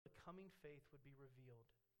coming faith would be revealed.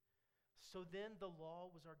 So then the law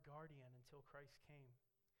was our guardian until Christ came,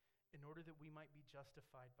 in order that we might be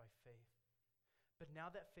justified by faith. But now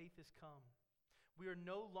that faith has come, we are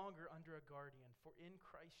no longer under a guardian, for in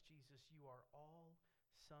Christ Jesus you are all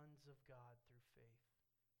sons of God through faith.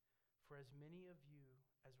 For as many of you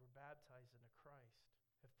as were baptized into Christ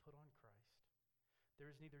have put on Christ. There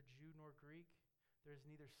is neither Jew nor Greek, there is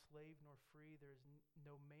neither slave nor free, there is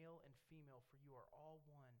no male and female, for you are all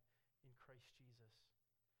one in Christ Jesus.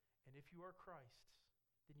 And if you are Christ's,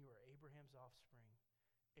 then you are Abraham's offspring,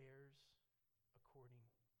 heirs according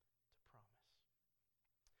to promise.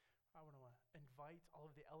 I want to invite all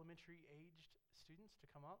of the elementary aged students to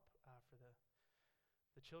come up for the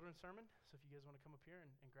children's sermon. So if you guys want to come up here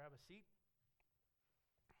and grab a seat.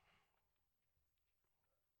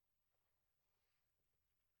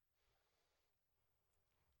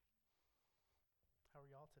 How are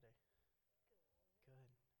y'all today?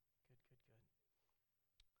 Good.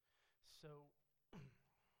 So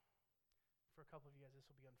for a couple of you guys, this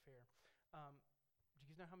will be unfair. Do you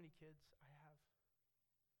guys know how many kids I have?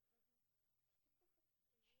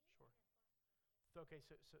 Sure. Okay,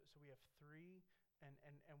 so we have 3,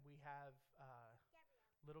 and we have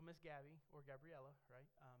little Miss Gabby, or Gabriella, right,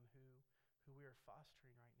 who we are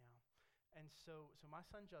fostering right now. And so my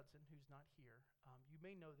son Judson, who's not here, you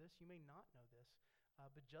may know this, you may not know this,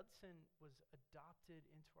 but Judson was adopted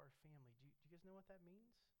into our family. Do you guys know what that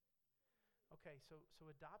means? Okay, so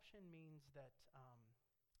adoption means that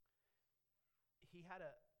he had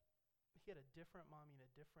a different mommy and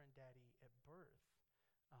a different daddy at birth,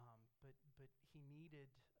 but he needed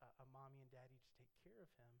a mommy and daddy to take care of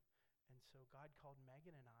him, and so God called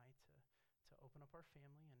Megan and I to open up our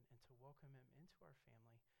family and to welcome him into our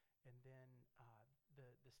family. And then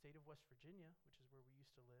the state of West Virginia, which is where we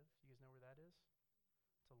used to live, you guys know where that is?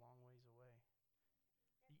 It's a long ways away.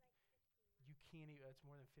 You can't even, it's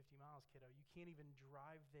more than 50 miles, kiddo. You can't even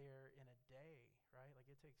drive there in a day, right? Like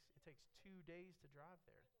it takes 2 days to drive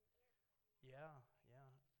there. Yeah.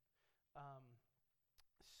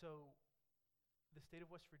 So the state of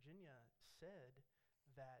West Virginia said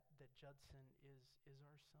that Judson is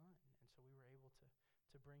our son. And so we were able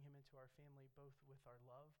to bring him into our family, both with our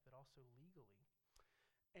love, but also legally.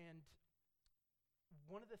 And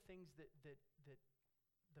one of the things that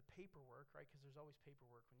the paperwork, right, because there's always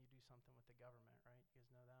paperwork when you do something with the government, right? You guys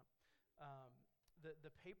know that?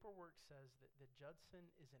 The paperwork says that Judson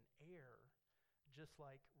is an heir, just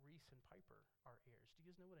like Reese and Piper are heirs. Do you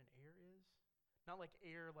guys know what an heir is? Not like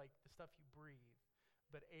air, like the stuff you breathe,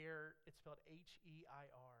 but heir, it's spelled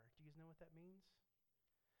H-E-I-R. Do you guys know what that means?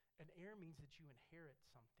 An heir means that you inherit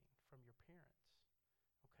something from your parents,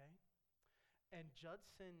 okay? And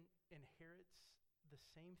Judson inherits the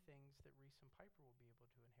same things that Reese and Piper will be able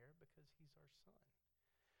to inherit because he's our son.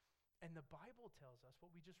 And the Bible tells us, what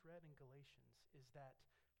we just read in Galatians, is that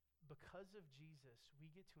because of Jesus, we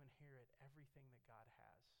get to inherit everything that God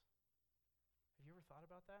has. Have you ever thought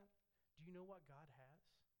about that? Do you know what God has?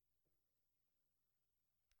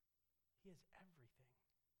 He has everything,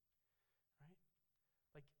 right?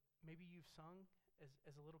 Like maybe you've sung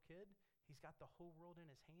as a little kid, he's got the whole world in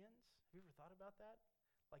his hands. Have you ever thought about that?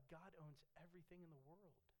 Like God owns everything in the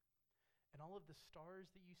world. And all of the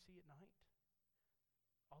stars that you see at night,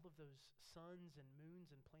 all of those suns and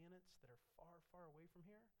moons and planets that are far, far away from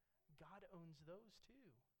here, God owns those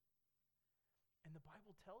too. And the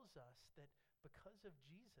Bible tells us that because of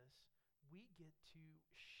Jesus, we get to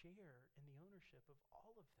share in the ownership of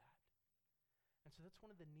all of that. And so that's one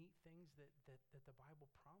of the neat things that the Bible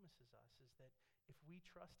promises us, is that if we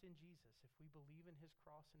trust in Jesus, if we believe in his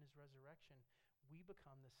cross and his resurrection, we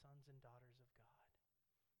become the sons and daughters of God.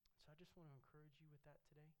 So I just want to encourage you with that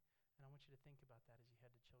today, and I want you to think about that as you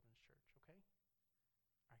head to Children's Church, okay?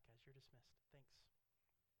 All right, guys, you're dismissed. Thanks.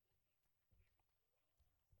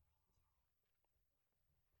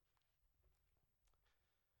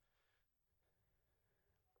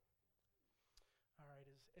 All right,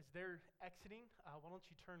 as they're exiting, why don't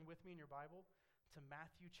you turn with me in your Bible to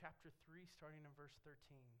Matthew chapter 3, starting in verse 13.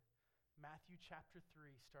 Matthew chapter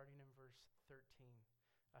 3, starting in verse 13.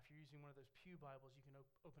 If you're using one of those pew Bibles, you can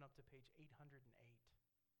open up to page 808.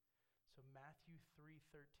 So Matthew 3:13.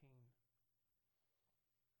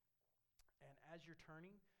 And as you're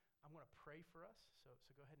turning, I'm going to pray for us.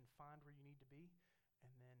 So go ahead and find where you need to be,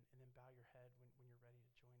 and then bow your head when you're ready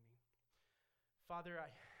to join me. Father,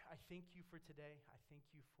 I thank you for today. I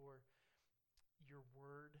thank you for your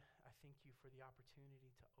word. I thank you for the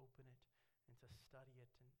opportunity to open it and to study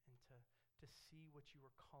it and to see what you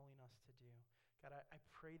are calling us to do. God, I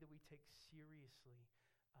pray that we take seriously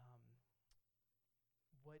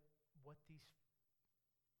what these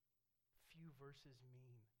verses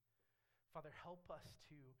mean. Father, help us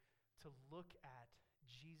to look at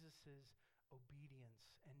Jesus'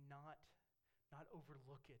 obedience and not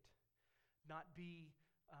overlook it, not be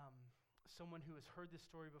someone who has heard this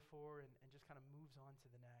story before and just kind of moves on to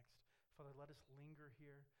the next. Father, let us linger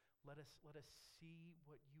here. Let us see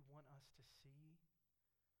what you want us to see.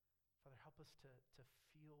 Father, help us to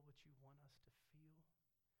feel what you want us to feel.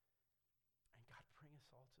 And God, bring us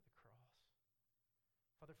all to the cross.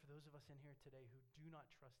 Father, for those of us in here today who do not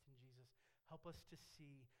trust in Jesus, help us to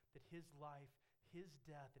see that his life, his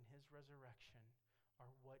death, and his resurrection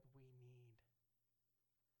are what we need.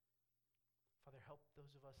 Father, help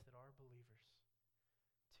those of us that are believers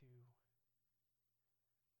to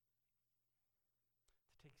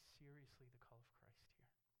take seriously the call of Christ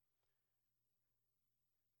here.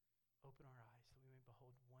 Open our eyes that we may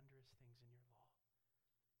behold wondrous things in your law.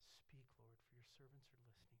 Speak, Lord, for your servants are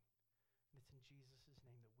listening. And it's in Jesus'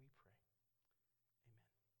 name that we pray. Amen.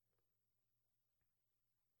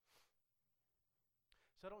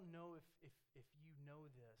 So I don't know if you know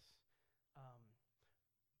this,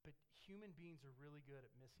 but human beings are really good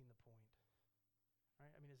at missing the point.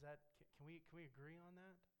 Right? I mean, can we agree on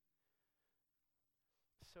that?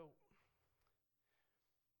 So,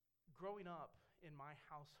 growing up in my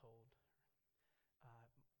household,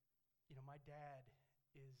 my dad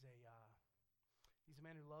is he's a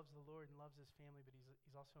man who loves the Lord and loves his family, but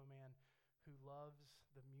he's also a man who loves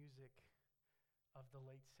the music of the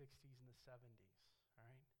late 60s and the 70s, all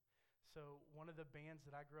right? So one of the bands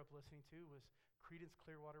that I grew up listening to was Creedence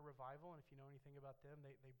Clearwater Revival, and if you know anything about them,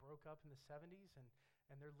 they broke up in the 70s,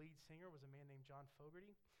 and their lead singer was a man named John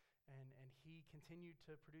Fogerty, and he continued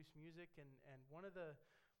to produce music, and one of the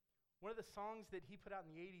songs that he put out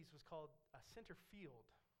in the 80s was called Center Field.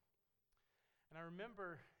 And I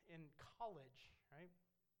remember in college, right,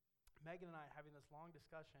 Megan and I having this long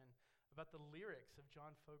discussion about the lyrics of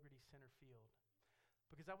John Fogerty's Center Field,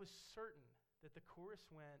 because I was certain that the chorus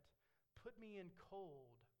went, "Put me in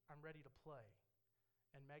cold, I'm ready to play."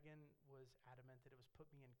 And Megan was adamant that it was "Put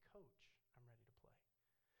me in coach, I'm ready to play."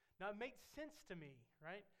 Now it makes sense to me,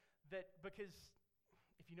 right? That because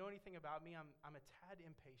if you know anything about me, I'm a tad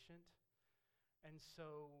impatient. And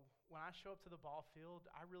so when I show up to the ball field,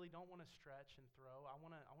 I really don't want to stretch and throw. I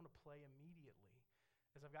want to play immediately.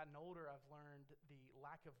 As I've gotten older, I've learned the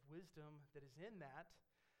lack of wisdom that is in that.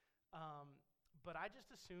 But I just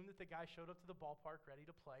assumed that the guy showed up to the ballpark ready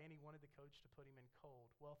to play, and he wanted the coach to put him in cold.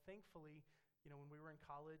 Well, thankfully, when we were in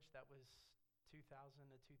college, that was 2000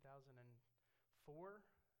 to 2004.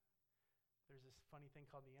 There's this funny thing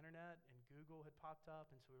called the internet, and Google had popped up,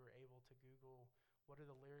 and so we were able to Google what are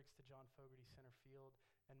the lyrics to John Fogerty's Center Field,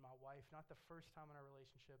 and my wife, not the first time in our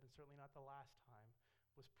relationship, and certainly not the last time,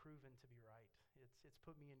 was proven to be right. It's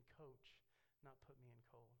 "Put me in coach," not "Put me in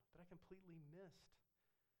cold." But I completely missed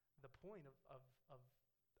the point of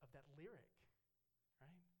that lyric,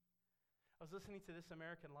 right? I was listening to This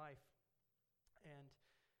American Life, and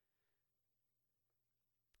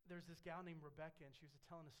there's this gal named Rebecca, and she was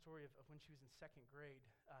telling a story of when she was in second grade.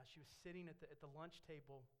 She was sitting at the lunch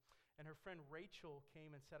table, and her friend Rachel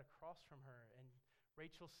came and sat across from her, and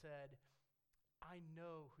Rachel said, "I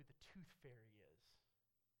know who the Tooth Fairy is."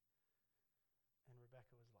 And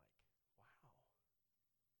Rebecca was like, "Wow,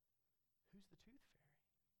 who's the Tooth Fairy?"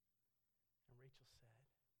 And Rachel said,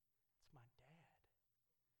 "It's my dad."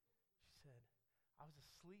 She said, "I was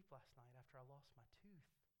asleep last night after I lost my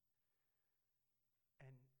tooth.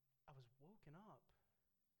 And I was woken up,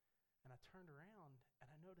 and I turned around, and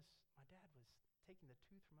I noticed my dad was taking the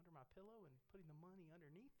tooth from under my pillow and putting the money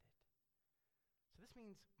underneath it. So this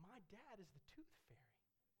means my dad is the Tooth Fairy."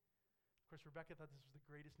 Of course, Rebecca thought this was the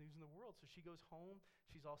greatest news in the world. So she goes home.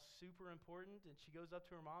 She's all super important, and she goes up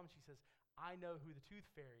to her mom, and she says, "I know who the Tooth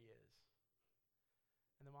Fairy is."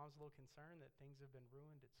 And the mom's a little concerned that things have been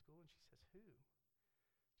ruined at school, and she says, "Who?"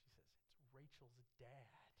 She says, "It's Rachel's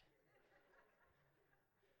dad."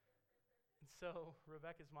 And so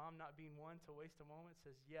Rebecca's mom, not being one to waste a moment,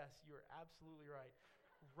 says, "Yes, you're absolutely right.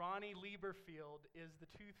 Ronnie Lieberfield is the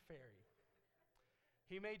Tooth Fairy.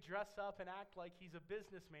 He may dress up and act like he's a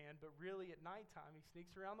businessman, but really at nighttime he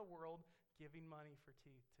sneaks around the world giving money for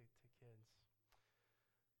teeth to kids."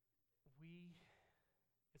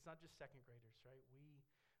 It's not just second graders, right?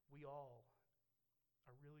 We all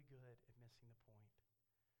are really good at missing the point.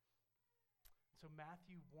 So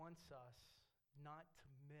Matthew wants us not to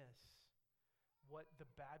miss what the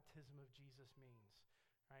baptism of Jesus means,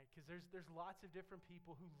 right? Because there's lots of different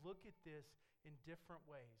people who look at this in different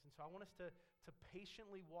ways. And so I want us to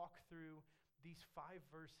patiently walk through these 5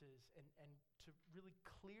 verses and to really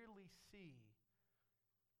clearly see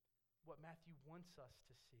what Matthew wants us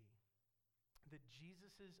to see. that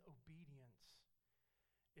Jesus' obedience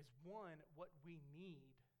is one, what we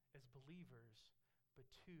need as believers, but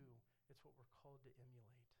two, it's what we're called to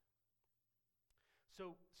emulate.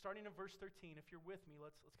 So starting in verse 13, if you're with me,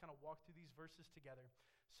 let's kind of walk through these verses together.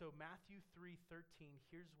 So Matthew 3:13,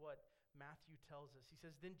 here's what Matthew tells us. He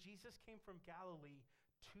says, "Then Jesus came from Galilee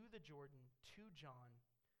to the Jordan, to John,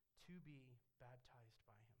 to be baptized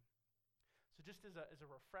by him." So just as a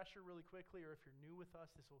refresher really quickly, or if you're new with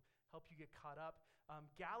us, this will help you get caught up.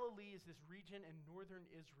 Galilee is this region in northern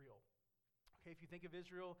Israel. Okay, if you think of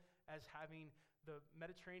Israel as having the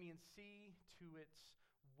Mediterranean Sea to its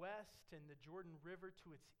west and the Jordan River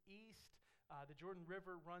to its east, the Jordan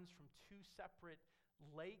River runs from two separate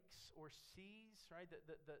lakes or seas, right?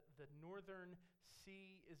 The northern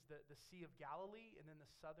sea is the Sea of Galilee, and then the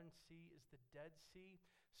southern sea is the Dead Sea.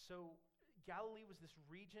 So Galilee was this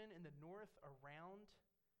region in the north around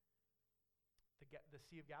the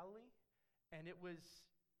Sea of Galilee, and it was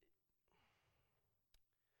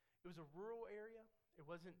a rural area. It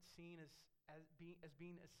wasn't seen as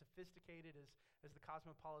being as sophisticated as the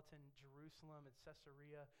cosmopolitan Jerusalem and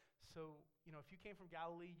Caesarea. So, if you came from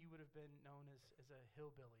Galilee, you would have been known as a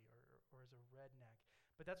hillbilly or as a redneck.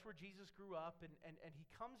 But that's where Jesus grew up, and he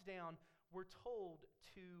comes down, we're told,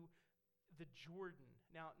 to the Jordan.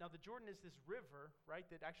 Now the Jordan is this river, right,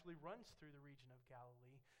 that actually runs through the region of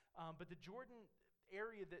Galilee. But the Jordan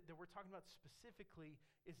area that we're talking about specifically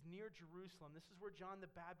is near Jerusalem. This is where John the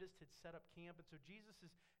Baptist had set up camp. And so Jesus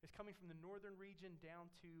is coming from the northern region down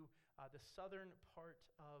to the southern part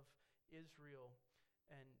of Israel.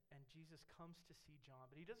 And Jesus comes to see John.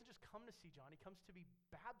 But he doesn't just come to see John. He comes to be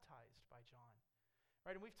baptized by John.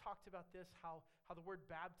 Right? And we've talked about this, how the word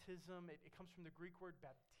baptism, it comes from the Greek word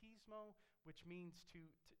baptismo, which means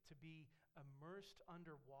to be immersed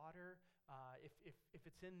underwater. If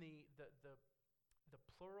it's in the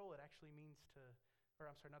plural, it actually means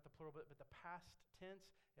not the plural, but the past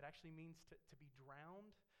tense, it actually means to be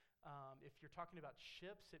drowned. If you're talking about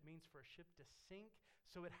ships, it means for a ship to sink.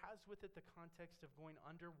 So it has with it the context of going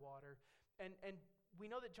underwater. And we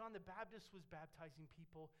know that John the Baptist was baptizing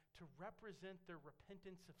people to represent their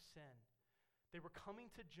repentance of sin. They were coming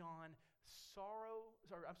to John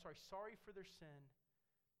sorry for their sin,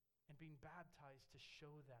 and being baptized to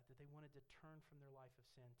show that they wanted to turn from their life of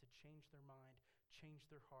sin, to change their mind, change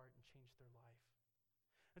their heart, and change their life.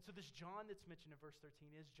 And so this John that's mentioned in verse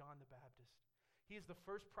 13 is John the Baptist. He is the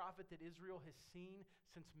first prophet that Israel has seen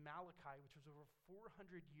since Malachi, which was over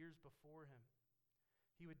 400 years before him.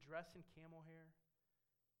 He would dress in camel hair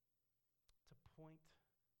to point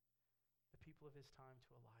the people of his time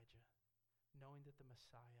to Elijah, knowing that the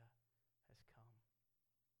Messiah has come.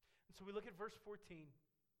 And so we look at verse 14.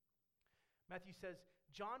 Matthew says,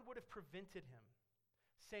 John would have prevented him,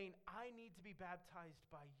 saying, "I need to be baptized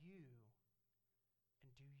by you,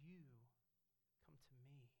 and do you come to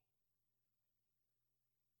me?"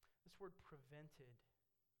 This word prevented,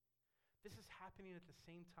 this is happening at the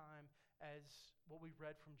same time as what we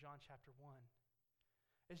read from John chapter 1.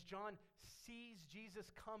 As John sees Jesus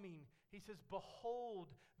coming, he says,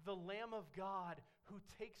 "Behold, the Lamb of God who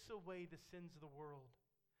takes away the sins of the world."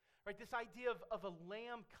 Right, this idea of a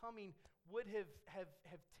lamb coming would have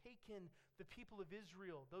taken the people of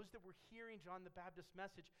Israel, those that were hearing John the Baptist's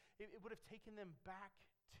message, it would have taken them back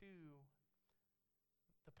to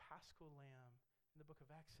the Paschal lamb in the book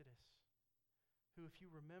of Exodus, who, if you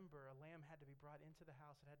remember, a lamb had to be brought into the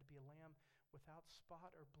house. It had to be a lamb without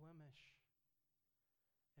spot or blemish.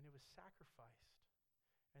 And it was sacrificed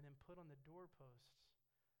and then put on the doorposts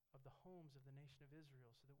of the homes of the nation of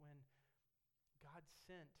Israel, so that when God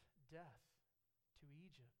sent death to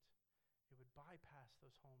Egypt, it would bypass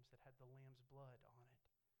those homes that had the lamb's blood on it.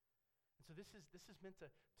 And so this is meant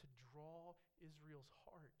to draw Israel's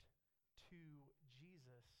heart to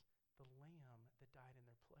Jesus, the lamb that died in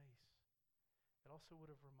their place. It also would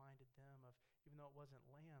have reminded them of, even though it wasn't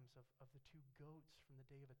lambs, of the two goats from the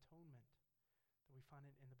Day of Atonement that we find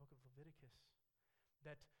in the book of Leviticus,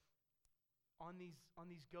 that on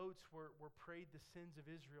these goats were prayed the sins of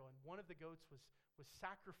Israel, and one of the goats was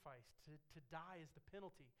sacrificed to die as the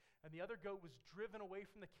penalty, and the other goat was driven away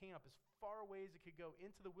from the camp as far away as it could go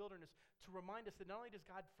into the wilderness to remind us that not only does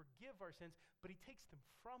God forgive our sins, but he takes them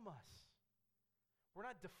from us. We're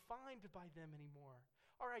not defined by them anymore.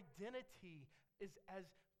 Our identity is as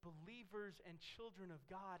believers and children of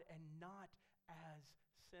God, and not as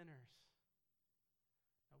sinners.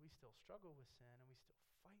 Now, we still struggle with sin and we still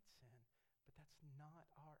fight sin, but that's not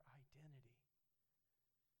our identity.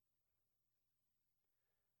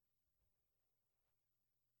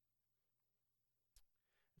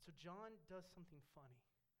 And so John does something funny,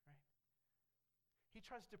 right? He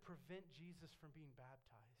tries to prevent Jesus from being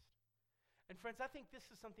baptized. And friends, I think this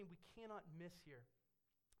is something we cannot miss here.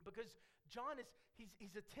 Because John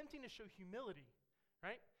he's attempting to show humility,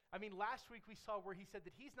 right? I mean, last week we saw where he said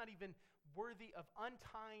that he's not even worthy of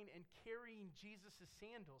untying and carrying Jesus'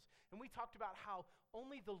 sandals. And we talked about how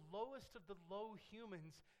only the lowest of the low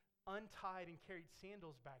humans untied and carried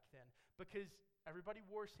sandals back then. Because everybody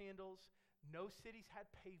wore sandals. No cities had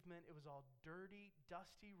pavement. It was all dirty,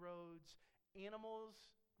 dusty roads. Animals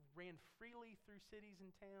ran freely through cities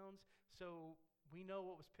and towns. So we know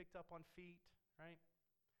what was picked up on feet, right?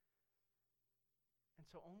 And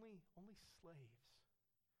so only slaves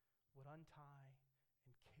would untie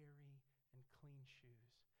and carry and clean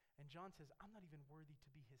shoes. And John says, I'm not even worthy to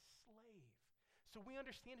be his slave. So we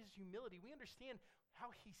understand his humility. We understand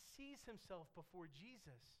how he sees himself before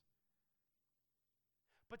Jesus.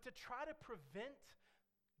 But to try to prevent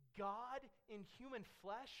God in human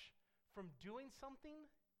flesh from doing something,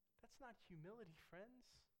 that's not humility, friends.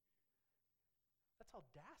 That's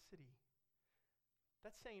audacity.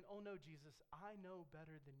 That's saying, oh no, Jesus, I know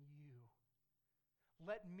better than you.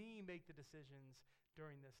 Let me make the decisions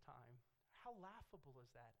during this time. How laughable is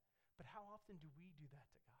that? But how often do we do that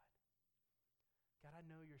to God? God, I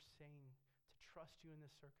know you're saying to trust you in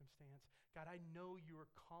this circumstance. God, I know you are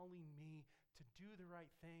calling me to do the right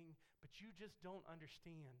thing, but you just don't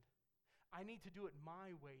understand. I need to do it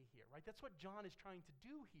my way here, right? That's what John is trying to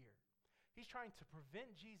do here. He's trying to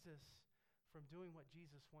prevent Jesus from doing what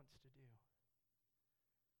Jesus wants to do.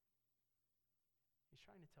 He's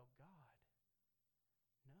trying to tell God,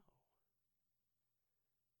 no.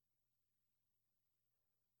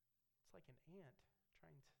 It's like an ant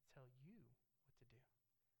trying to tell you what to do.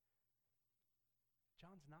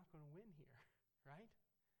 John's not going to win here, right?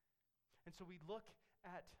 And so we look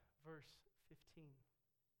at verse 15.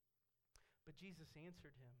 But Jesus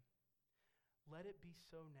answered him, let it be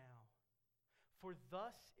so now. For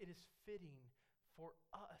thus it is fitting for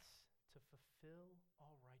us to fulfill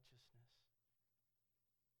all righteousness.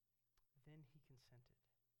 Then he consented.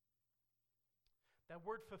 That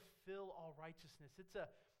word fulfill all righteousness,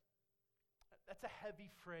 that's a heavy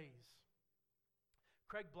phrase.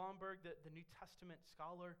 Craig Blomberg, the New Testament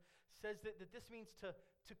scholar, says that this means to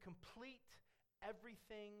complete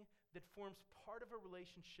everything that forms part of a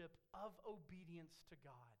relationship of obedience to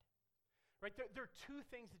God. Right? There are two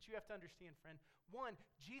things that you have to understand, friend. One,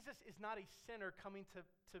 Jesus is not a sinner coming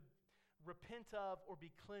to repent of or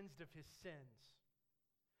be cleansed of his sins.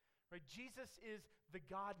 Right? Jesus is the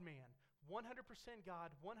God-man, 100%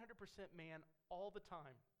 God, 100% man all the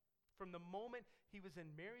time. From the moment he was in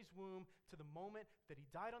Mary's womb to the moment that he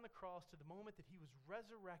died on the cross to the moment that he was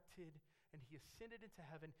resurrected and he ascended into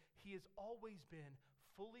heaven, he has always been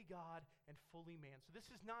fully God and fully man. So this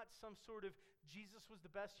is not some sort of Jesus was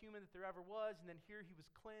the best human that there ever was and then here he was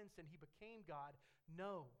cleansed and he became God.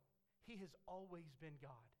 No, he has always been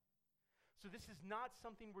God. So this is not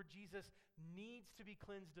something where Jesus needs to be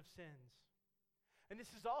cleansed of sins. And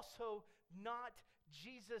this is also not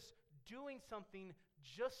Jesus doing something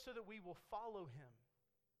just so that we will follow him.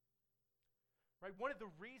 Right? One of the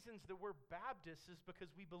reasons that we're Baptists is because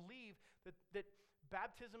we believe that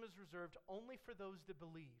baptism is reserved only for those that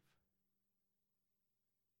believe.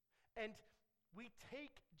 And we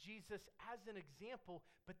take Jesus as an example,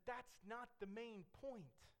 but that's not the main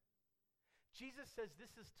point. Jesus says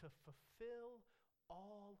this is to fulfill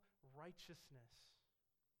all righteousness.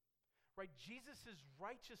 Right? Jesus'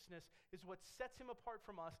 righteousness is what sets him apart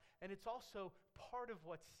from us, and it's also part of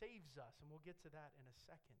what saves us, and we'll get to that in a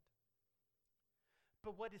second.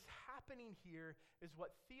 But what is happening here is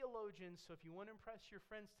what theologians, so if you want to impress your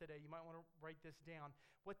friends today, you might want to write this down,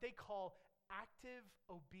 what they call active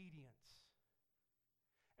obedience.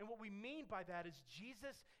 And what we mean by that is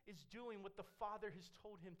Jesus is doing what the Father has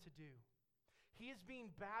told him to do. He is being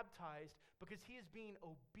baptized because he is being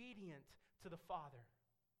obedient to the Father.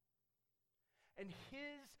 And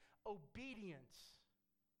his obedience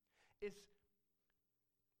is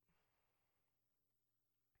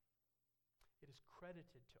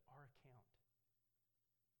credited to our account.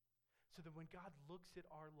 So that when God looks at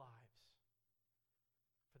our lives,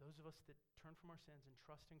 for those of us that turn from our sins and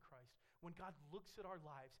trust in Christ, when God looks at our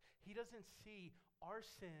lives, he doesn't see our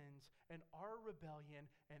sins and our rebellion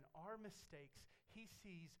and our mistakes. He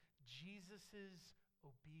sees Jesus'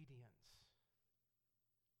 obedience.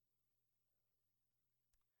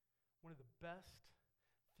 One of the best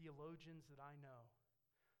theologians that I know,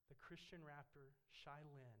 the Christian rapper Shai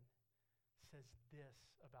Linne, says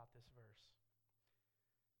this about this verse.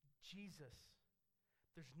 Jesus,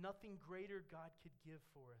 there's nothing greater God could give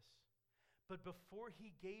for us. But before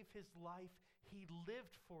he gave his life, he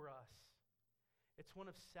lived for us. It's one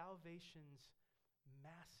of salvation's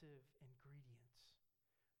massive ingredients.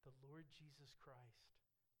 The Lord Jesus Christ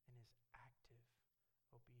and his active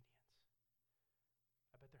obedience.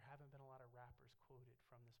 I bet there haven't been a lot of rappers quoted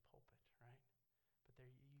from this pulpit, right? But there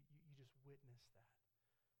you just witnessed that.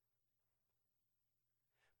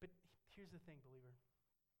 But here's the thing, believer.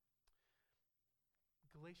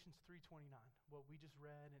 Galatians 3:29, what we just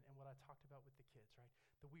read and what I talked about with the kids, right?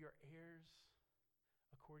 That we are heirs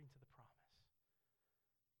according to the promise.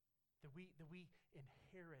 That we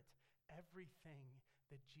inherit everything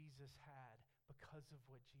that Jesus had because of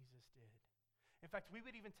what Jesus did. In fact, we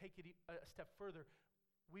would even take it a step further.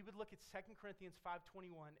 We would look at 2 Corinthians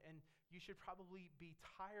 5:21, and you should probably be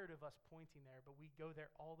tired of us pointing there, but we go there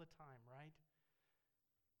all the time, right?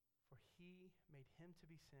 For he made him to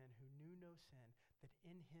be sin who knew no sin, that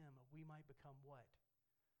in him we might become what?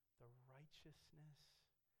 The righteousness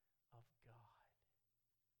of God.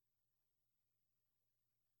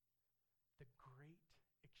 The great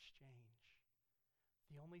exchange.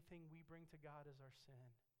 The only thing we bring to God is our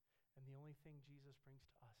sin, and the only thing Jesus brings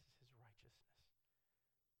to us is his righteousness.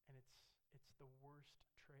 And it's the worst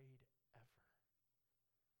trade ever.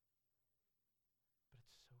 But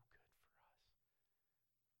it's so good for us.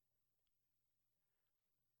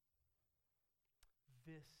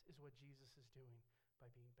 This is what Jesus is doing by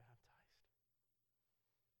being baptized.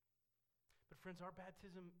 But friends, our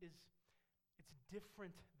baptism it's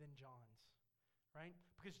different than John's, right?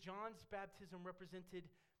 Because John's baptism represented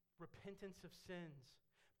repentance of sins,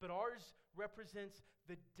 but ours represents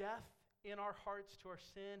the death in our hearts to our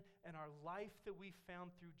sin and our life that we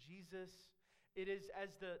found through Jesus. It is,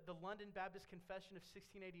 as the London Baptist Confession of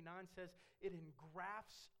 1689 says, it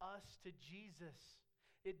engrafts us to Jesus.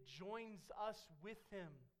 It joins us with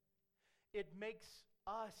him. It makes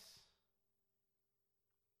us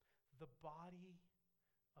the body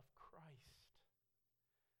of Christ.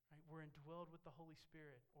 Right? We're indwelled with the Holy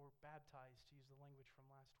Spirit, or baptized, to use the language from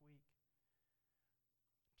last week.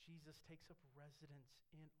 Jesus takes up residence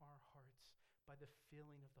in our hearts by the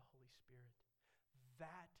filling of the Holy Spirit.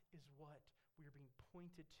 That is what we are being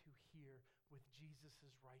pointed to here with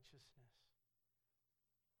Jesus' righteousness.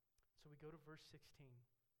 So we go to verse 16.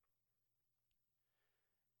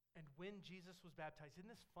 And when Jesus was baptized, isn't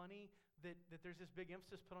this funny that there's this big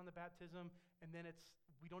emphasis put on the baptism, and then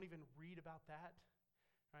we don't even read about that,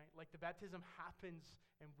 right? Like the baptism happens,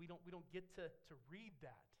 and we don't get to read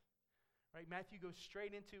that, right? Matthew goes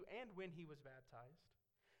straight into, and when he was baptized,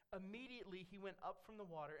 immediately he went up from the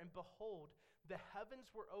water, and behold, the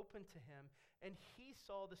heavens were opened to him, and he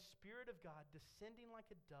saw the Spirit of God descending like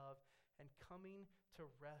a dove and coming to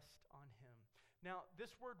rest on him. Now,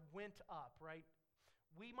 this word went up, right?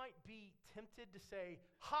 We might be tempted to say,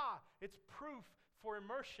 it's proof for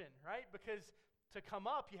immersion, right? Because to come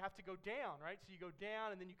up, you have to go down, right? So you go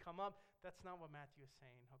down and then you come up. That's not what Matthew is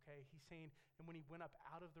saying, okay? He's saying, and when he went up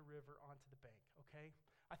out of the river onto the bank, okay?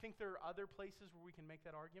 I think there are other places where we can make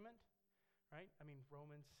that argument, right? I mean,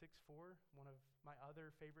 Romans 6:4, one of my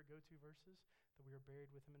other favorite go-to verses, that we are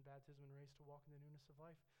buried with him in baptism and raised to walk in the newness of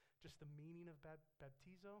life. Just the meaning of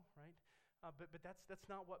baptizo, right? But that's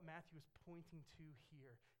not what Matthew is pointing to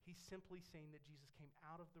here. He's simply saying that Jesus came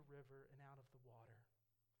out of the river and out of the water.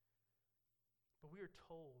 But we are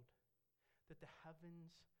told that the heavens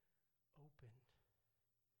opened.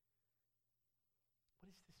 What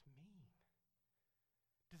does this mean?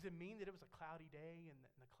 Does it mean that it was a cloudy day and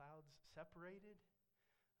the clouds separated?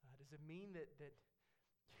 Does it mean that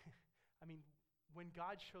I mean, when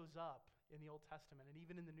God shows up in the Old Testament and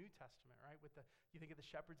even in the New Testament, right? You think of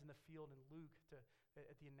the shepherds in the field in Luke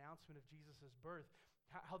at the announcement of Jesus' birth,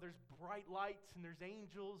 how there's bright lights and there's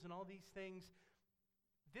angels and all these things.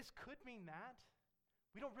 This could mean that.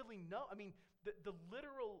 We don't really know. I mean, the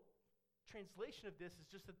literal translation of this is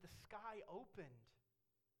just that the sky opened.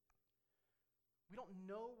 We don't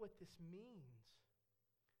know what this means.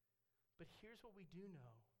 But here's what we do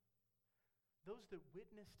know. Those that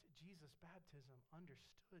witnessed Jesus' baptism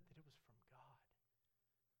understood that it was from God.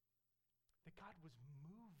 That God was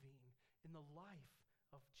moving in the life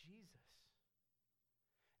of Jesus.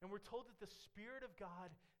 And we're told that the Spirit of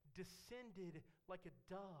God descended like a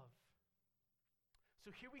dove.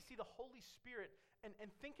 So here we see the Holy Spirit, and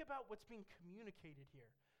think about what's being communicated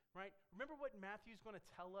here, right? Remember what Matthew's going to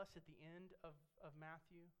tell us at the end of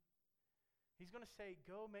Matthew? He's going to say,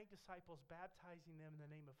 go make disciples, baptizing them in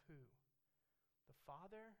the name of who? The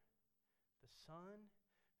Father, the Son,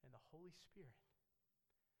 and the Holy Spirit.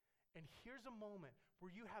 And here's a moment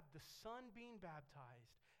where you have the Son being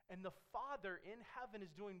baptized, and the Father in heaven is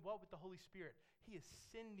doing what with the Holy Spirit? He is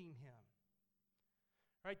sending him.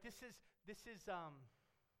 Right? This is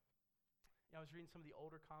I was reading some of the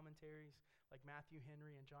older commentaries, like Matthew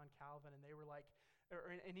Henry and John Calvin, and they were like,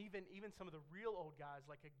 and even some of the real old guys,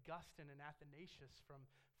 like Augustine and Athanasius from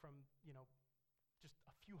just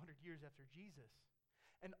a few hundred years after Jesus.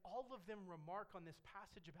 And all of them remark on this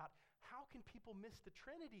passage about how can people miss the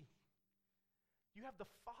Trinity? You have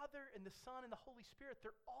the Father and the Son and the Holy Spirit.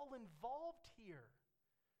 They're all involved here.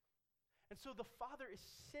 And so the Father is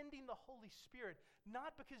sending the Holy Spirit,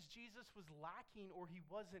 not because Jesus was lacking or he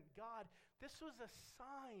wasn't God. This was a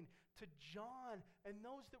sign to John and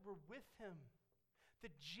those that were with him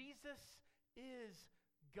that Jesus is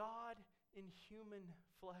God in human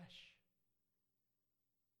flesh.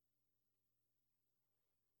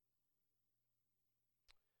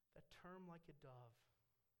 That term, like a dove.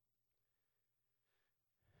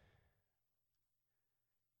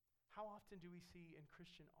 How often do we see in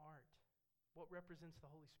Christian art what represents the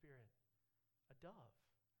Holy Spirit? A dove,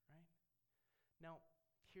 right? Now,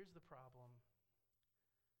 here's the problem.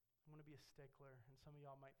 I'm going to be a stickler, and some of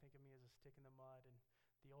y'all might think of me as a stick in the mud, and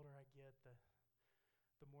the older I get,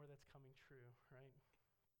 the more that's coming true, right?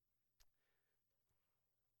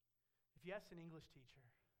 If you ask an English teacher,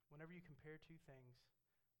 whenever you compare two things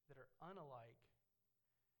that are unalike,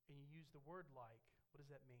 and you use the word like, what does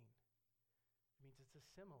that mean? It means it's a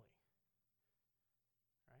simile.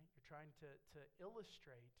 Right? You're trying to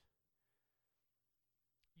illustrate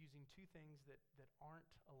using two things that aren't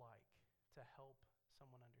alike to help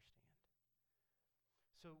someone understand.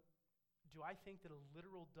 So, do I think that a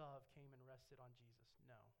literal dove came and rested on Jesus?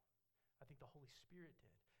 No. I think the Holy Spirit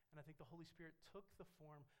did. And I think the Holy Spirit took the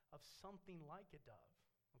form of something like a dove,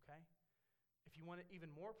 okay? If you want even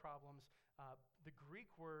more problems, the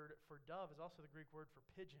Greek word for dove is also the Greek word for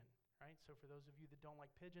pigeon. Right? So for those of you that don't like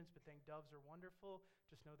pigeons but think doves are wonderful,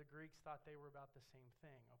 just know the Greeks thought they were about the same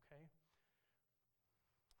thing, okay?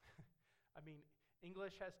 I mean,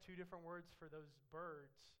 English has two different words for those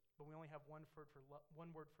birds, but we only have one word for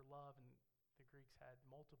love, and the Greeks had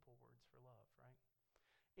multiple words for love, right?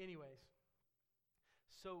 Anyways,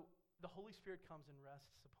 so the Holy Spirit comes and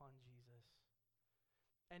rests upon Jesus.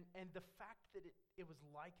 And the fact that it was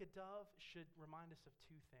like a dove should remind us of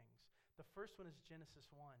two things. The first one is Genesis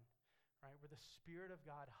 1. Right, where the Spirit of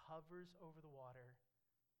God hovers over the water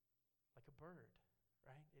like a bird,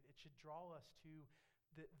 right? It should draw us to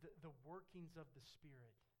the workings of the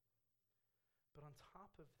Spirit. But on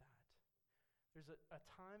top of that, there's a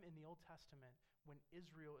time in the Old Testament when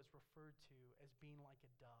Israel is referred to as being like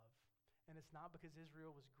a dove. And it's not because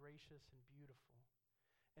Israel was gracious and beautiful.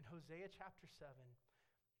 In Hosea chapter 7,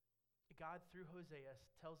 God, through Hosea,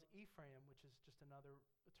 tells Ephraim, which is just another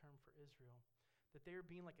term for Israel, that they are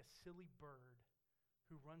being like a silly bird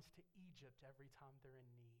who runs to Egypt every time they're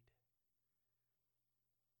in need.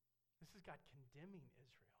 This is God condemning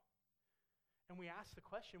Israel. And we ask the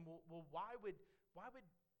question, well, why would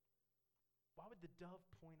the dove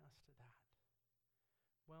point us to that?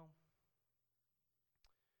 Well,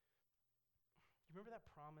 you remember that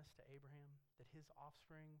promise to Abraham that his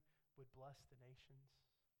offspring would bless the nations?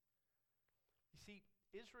 You see,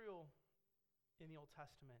 Israel in the Old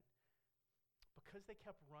Testament, because they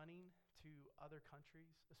kept running to other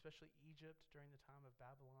countries, especially Egypt during the time of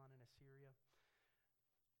Babylon and Assyria,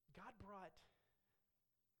 God brought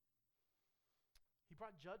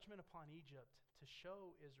judgment upon Egypt to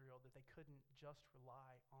show Israel that they couldn't just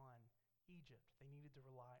rely on Egypt. They needed to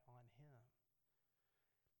rely on him.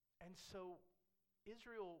 And so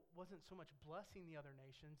Israel wasn't so much blessing the other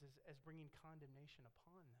nations as bringing condemnation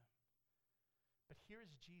upon them. But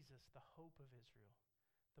here's Jesus, the hope of Israel,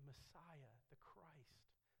 the Messiah, the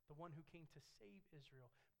Christ, the one who came to save Israel.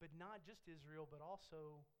 But not just Israel, but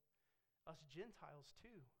also us Gentiles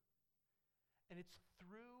too. And it's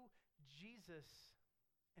through Jesus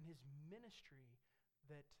and his ministry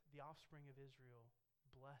that the offspring of Israel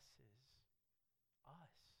blesses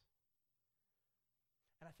us.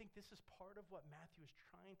 And I think this is part of what Matthew is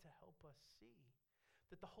trying to help us see.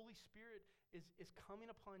 That the Holy Spirit is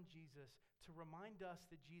coming upon Jesus to remind us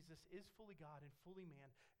that Jesus is fully God and fully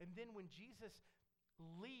man. And then when Jesus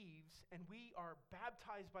leaves and we are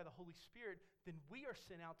baptized by the Holy Spirit, then we are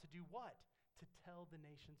sent out to do what? To tell the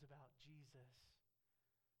nations about Jesus.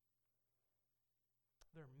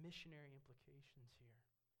 There are missionary implications here.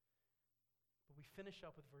 But we finish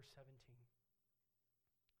up with verse 17.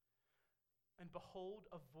 And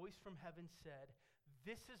behold, a voice from heaven said,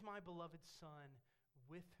 "This is my beloved Son,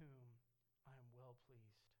 with whom I am well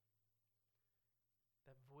pleased."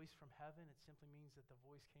 That voice from heaven, it simply means that the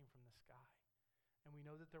voice came from the sky. And we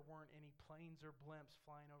know that there weren't any planes or blimps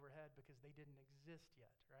flying overhead because they didn't exist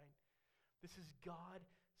yet, right? This is God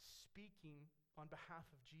speaking on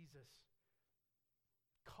behalf of Jesus.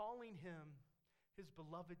 calling him his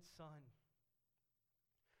beloved son.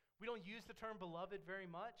 We don't use the term beloved very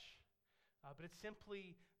much, but it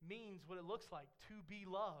simply means what it looks like, to be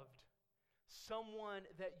loved. Someone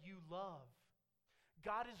that you love.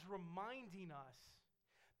 God is reminding us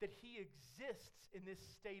that he exists in this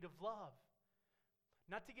state of love.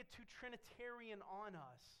 Not to get too Trinitarian on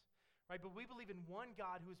us, right? But we believe in one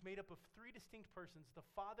God who is made up of three distinct persons, the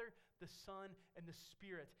Father, the Son, and the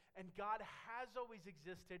Spirit. And God has always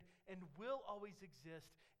existed and will always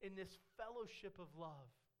exist in this fellowship of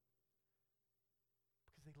love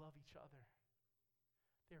because they love each other.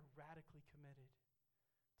 They are radically committed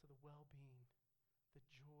to the well-being, the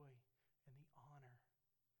joy, and the honor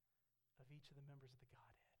of each of the members of the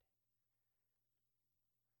Godhead.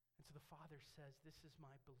 And so the Father says, this is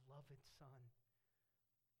my beloved Son.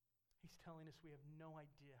 He's telling us we have no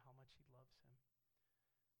idea how much he loves him.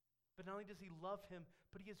 But not only does he love him,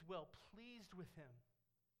 but he is well pleased with him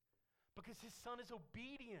because his Son is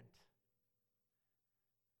obedient.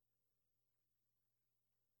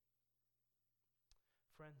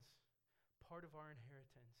 Friends, part of our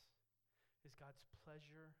inheritance is God's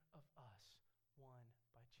pleasure of us won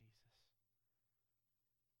by Jesus.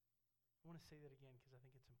 I want to say that again because I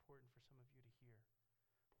think it's important for some of you to hear.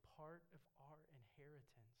 Part of our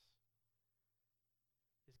inheritance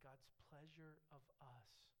is God's pleasure of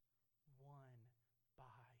us won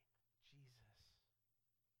by Jesus.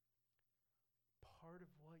 Part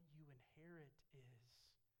of what you inherit is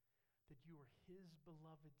that you are his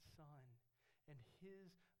beloved son and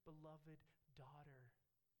his beloved daughter.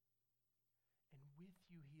 And with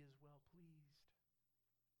you he is well pleased.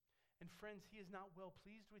 And friends, he is not well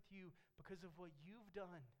pleased with you because of what you've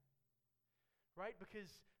done. Right? Because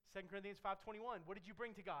 2 Corinthians 5:21, what did you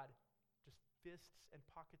bring to God? Just fists and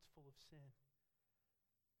pockets full of sin.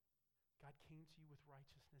 God came to you with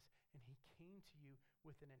righteousness, and he came to you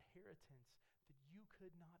with an inheritance that you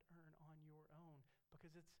could not earn on your own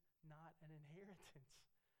because it's not an inheritance.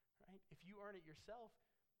 Right? If you earn it yourself,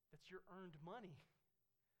 that's your earned money.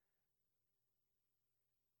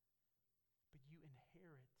 But you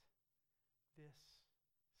inherit this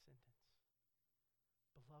sentence.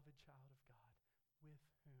 Beloved child of God, with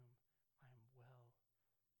whom I am well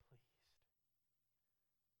pleased.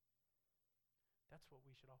 That's what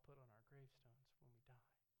we should all put on our gravestones when we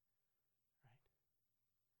die, right?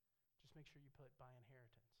 Just make sure you put by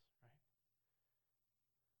inheritance, right?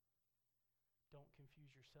 Don't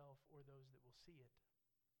confuse yourself or those that will see it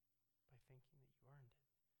by thinking that you earned it.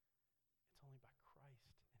 It's only by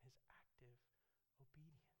Christ and his active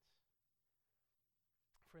obedience.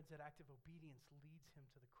 Friends, that active obedience leads him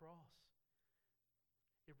to the cross.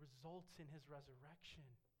 It results in his resurrection.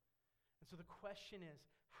 And so the question is,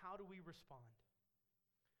 how do we respond?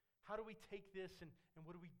 How do we take this and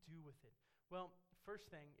what do we do with it? Well, first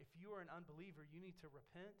thing, if you are an unbeliever, you need to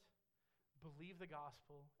repent, believe the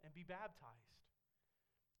gospel, and be baptized.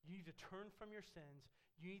 You need to turn from your sins.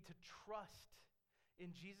 You need to trust in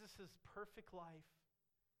Jesus' perfect life,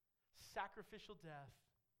 sacrificial death,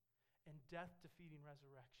 and death-defeating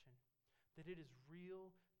resurrection. That it is real,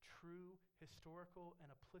 true, historical, and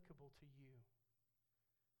applicable to you.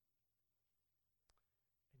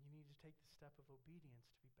 And you need to take the step of obedience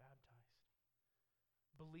to be baptized.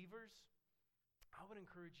 Believers, I would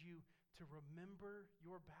encourage you to remember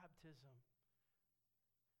your baptism.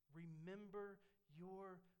 Remember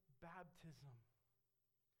your baptism.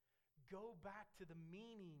 Go back to the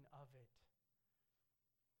meaning of it.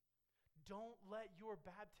 Don't let your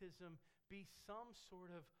baptism be some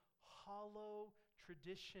sort of hollow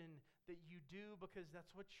tradition that you do because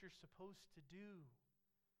that's what you're supposed to do.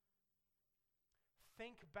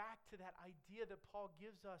 Think back to that idea that Paul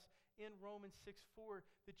gives us in Romans 6:4,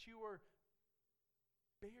 that you are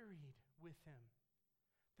buried with him,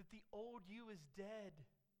 that the old you is dead,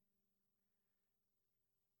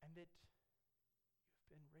 and that you've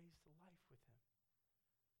been raised to life with him.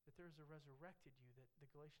 That there is a resurrected you, that the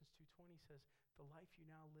Galatians 2:20 says, the life you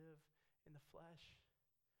now live in the flesh,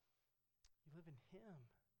 you live in him,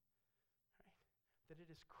 right? That it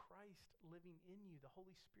is Christ living in you, the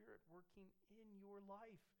Holy Spirit working in your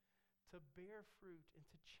life to bear fruit and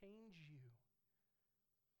to change you.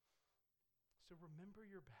 So remember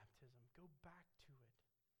your baptism. Go back to it.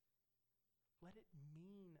 Let it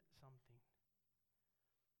mean something.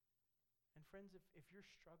 And friends, if you're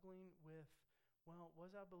struggling with, well,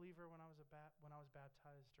 was I a believer when I was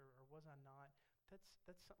baptized, or was I not?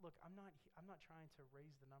 Look, I'm not trying to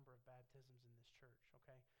raise the number of baptisms in this church,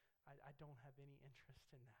 okay? I don't have any interest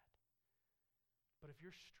in that. But if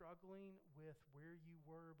you're struggling with where you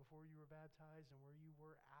were before you were baptized and where you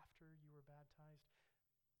were after you were baptized,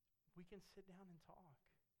 we can sit down and talk,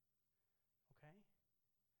 okay?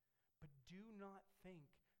 But do not think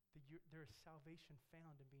that there is salvation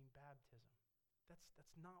found in being baptism.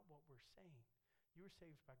 That's not what we're saying. You are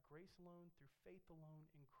saved by grace alone, through faith alone,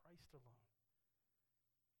 in Christ alone.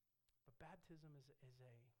 But baptism is a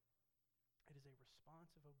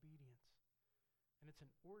response of obedience. And it's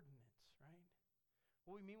an ordinance, right?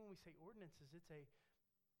 What we mean when we say ordinance is it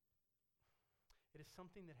is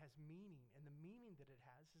something that has meaning, and the meaning that it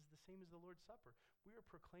has is the same as the Lord's Supper. We are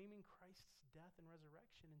proclaiming Christ's death and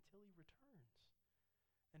resurrection until he returns.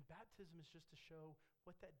 And baptism is just to show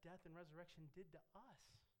what that death and resurrection did to us.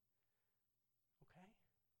 Okay?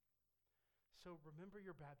 So remember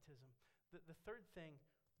your baptism. The third thing,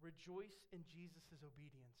 rejoice in Jesus'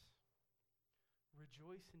 obedience.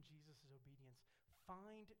 Rejoice in Jesus' obedience.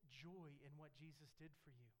 Find joy in what Jesus did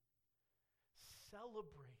for you.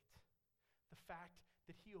 Celebrate the fact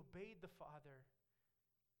that he obeyed the Father.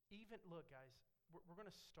 Look, guys, we're going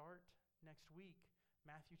to start next week,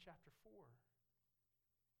 Matthew chapter 4.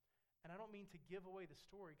 And I don't mean to give away the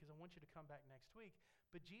story because I want you to come back next week,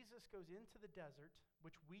 but Jesus goes into the desert,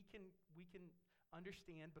 which we can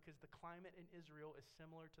understand because the climate in Israel is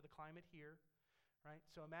similar to the climate here, right?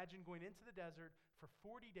 So imagine going into the desert for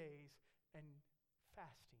 40 days and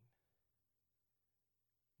fasting.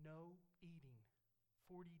 No eating.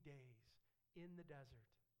 40 days in the desert.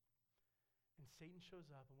 And Satan shows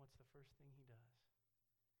up, and what's the first thing he does?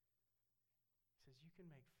 He says, you can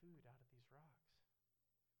make food out of these rocks.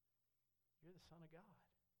 You're the Son of God.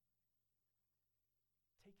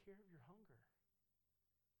 Take care of your hunger.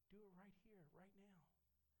 Do it right here, right now.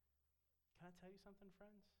 Can I tell you something,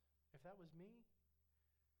 friends? If that was me,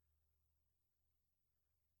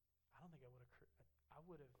 I don't think I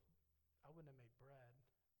would have. I wouldn't have made bread.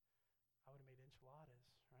 I would have made enchiladas,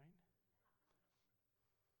 right?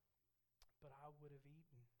 But I would have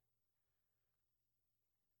eaten.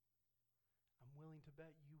 I'm willing to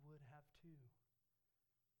bet you would have too.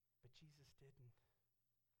 But Jesus didn't.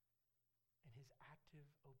 And his active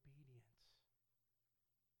obedience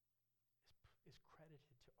is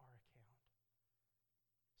credited to our account.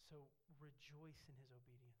 So rejoice in his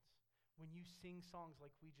obedience. When you sing songs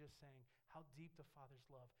like we just sang, how deep the Father's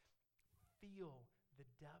love, feel the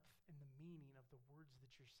depth and the meaning of the words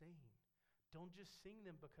that you're saying. Don't just sing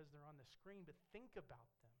them because they're on the screen, but think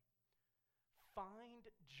about them. Find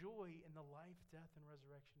joy in the life, death, and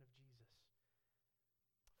resurrection of Jesus.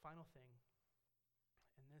 Final thing,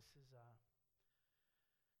 and this is,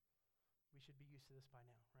 we should be used to this by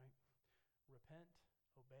now, right? Repent,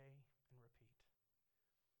 obey, and repeat.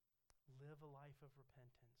 Live a life of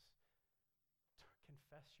repentance.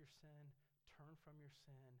 Confess your sin, turn from your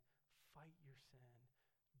sin, fight your sin.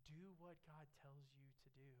 Do what God tells you to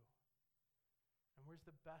do. And where's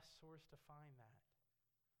the best source to find that?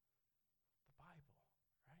 The Bible,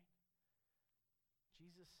 right?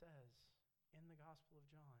 Jesus says in the Gospel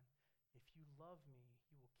of John, if you love me,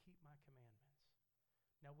 you will keep my commandments.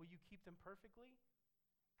 Now, will you keep them perfectly?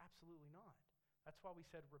 Absolutely not. That's why we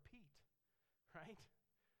said repeat, right?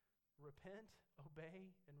 Repent,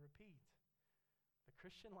 obey, and repeat. The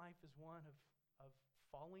Christian life is one of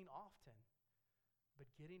falling often,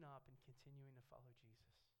 but getting up and continuing to follow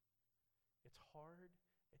Jesus. It's hard.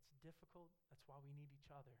 It's difficult. That's why we need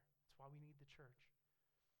each other. That's why we need the church.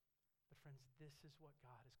 But friends, this is what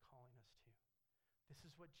God is calling us to. This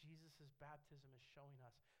is what Jesus' baptism is showing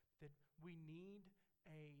us, that we need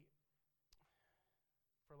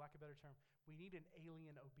for lack of a better term, we need an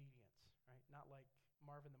alien obedience, right? Not like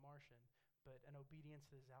Marvin the Martian, but an obedience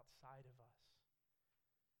that is outside of us.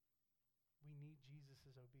 We need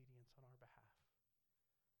Jesus' obedience on our behalf.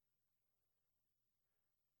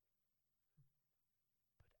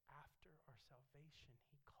 But after our salvation,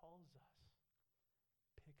 he calls us,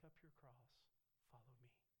 pick up your cross, follow me.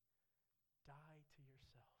 Die to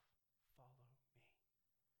yourself, follow me.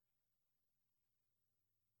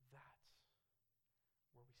 That's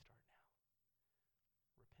where we start now.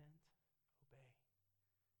 Repent, obey,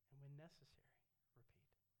 and when necessary, repeat.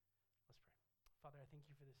 Let's pray. Father, I thank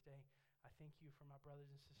you for this day. I thank you for my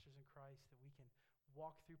brothers and sisters in Christ that we can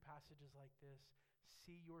walk through passages like this,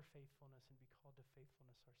 see your faithfulness, and be called to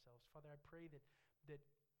faithfulness ourselves. Father, I pray that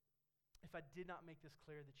if I did not make this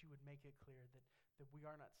clear, that you would make it clear that we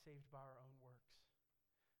are not saved by our own works,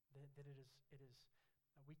 that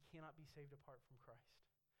we cannot be saved apart from Christ.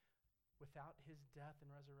 Without his death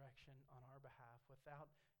and resurrection on our behalf,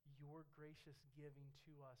 without your gracious giving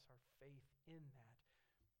to us our faith in that,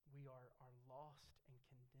 we are lost and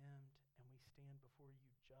condemned, and we stand before you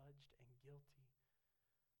judged and guilty.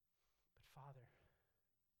 But Father,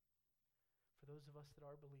 for those of us that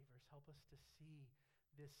are believers, help us to see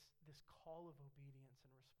this call of obedience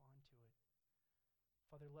and respond to it.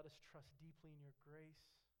 Father, let us trust deeply in your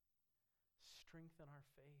grace, strengthen our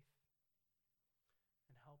faith,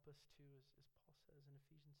 and help us to, as Paul says in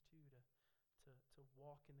Ephesians 2, to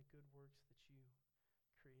walk in the good works that you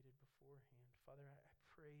created beforehand. Father, I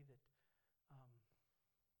pray that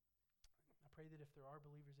if there are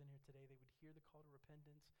believers in here today, they would hear the call to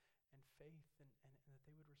repentance and faith, and that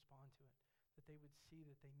they would respond to it, that they would see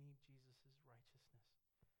that they need Jesus' righteousness.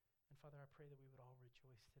 And Father, I pray that we would all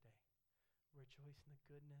rejoice today. Rejoice in the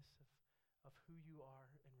goodness of who you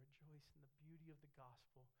are, and rejoice in the beauty of the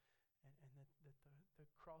gospel, and that the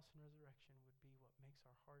cross and resurrection would be what makes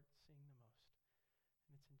our heart sing the most.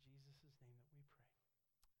 And it's in Jesus' name that we pray.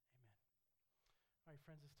 Amen. All right,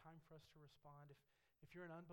 friends, it's time for us to respond. If you're an unbeliever,